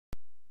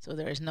So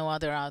there is no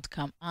other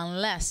outcome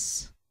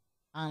unless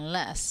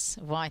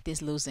white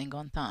is losing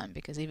on time,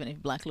 because even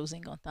if black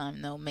losing on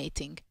time, no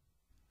mating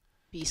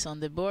piece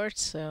on the board.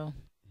 So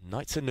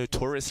knights are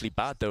notoriously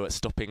bad though at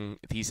stopping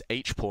these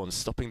h-pawns,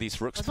 stopping these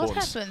rooks pawns.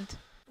 What happened?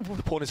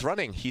 The pawn is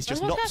running. He's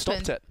just not happened?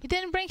 stopped it. He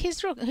didn't bring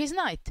his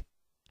knight.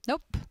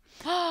 Nope.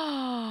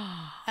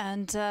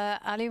 And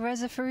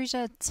Alireza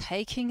Firouzja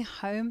taking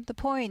home the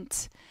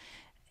point.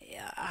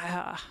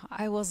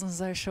 I wasn't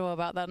so sure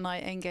about that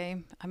knight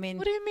endgame. I mean,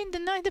 what do you mean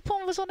the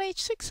pawn was on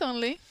h6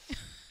 only?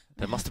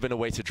 There must have been a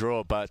way to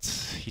draw, but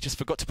he just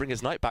forgot to bring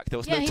his knight back. There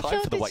was no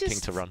time for the white king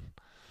to run.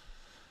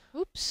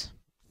 Oops.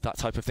 That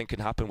type of thing can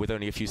happen with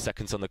only a few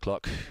seconds on the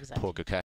clock. Exactly. Poor Gukesh.